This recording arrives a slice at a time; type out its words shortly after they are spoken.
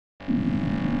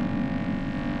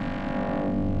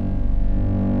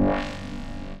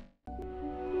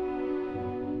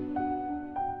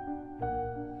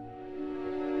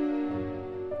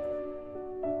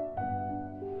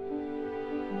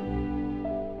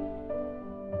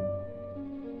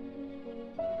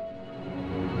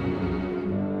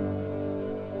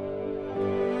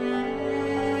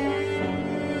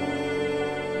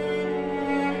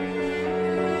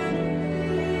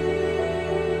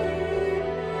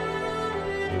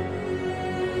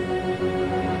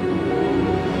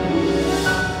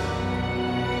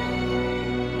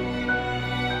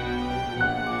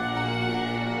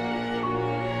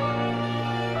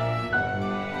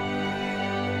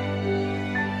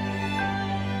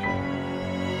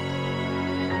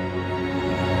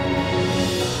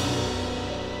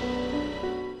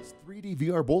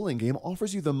VR bowling game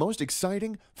offers you the most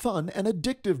exciting, fun, and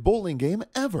addictive bowling game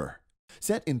ever.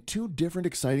 Set in two different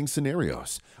exciting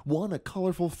scenarios. One, a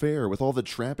colorful fair with all the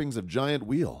trappings of giant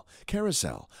wheel,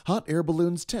 carousel, hot air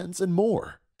balloons, tents, and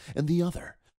more. And the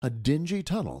other, a dingy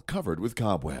tunnel covered with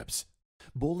cobwebs.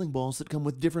 Bowling balls that come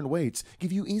with different weights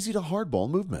give you easy to hardball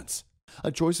movements.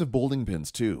 A choice of bowling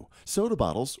pins too, soda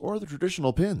bottles, or the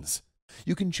traditional pins.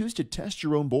 You can choose to test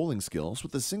your own bowling skills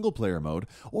with the single-player mode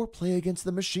or play against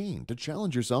the machine to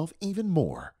challenge yourself even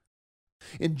more.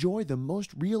 Enjoy the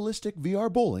most realistic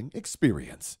VR bowling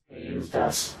experience. Used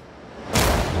us.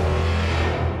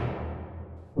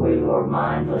 We were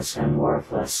mindless and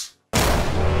worthless.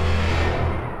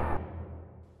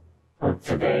 But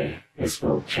today, this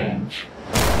will change.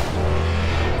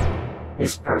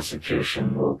 This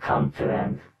persecution will come to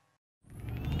end.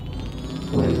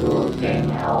 We will gain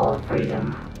our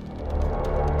freedom.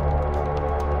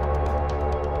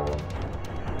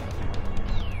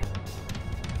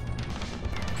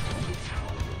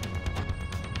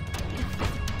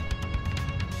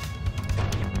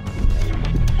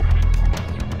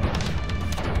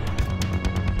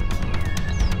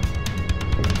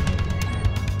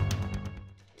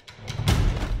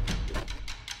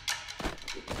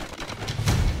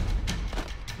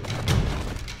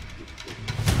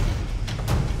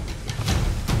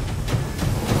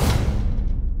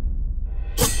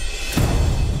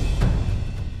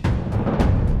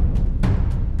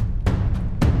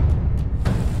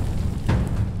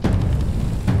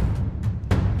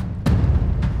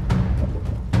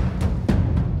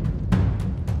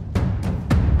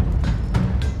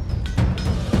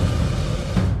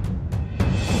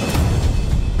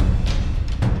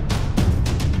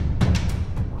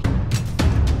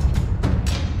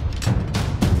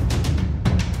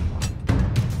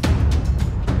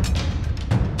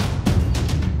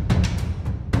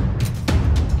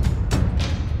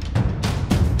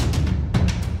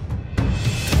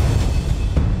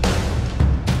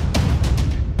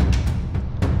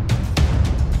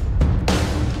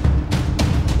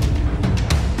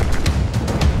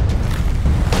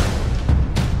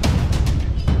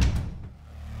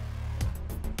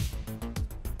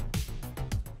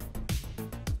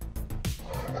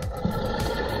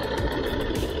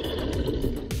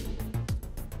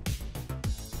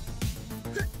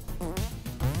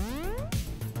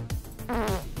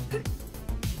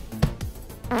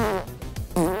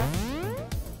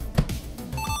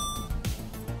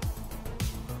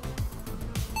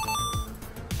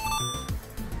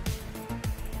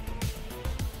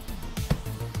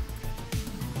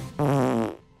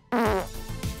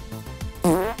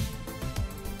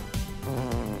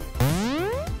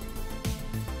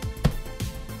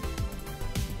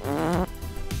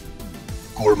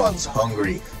 Gourmand's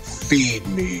hungry. Feed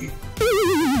me.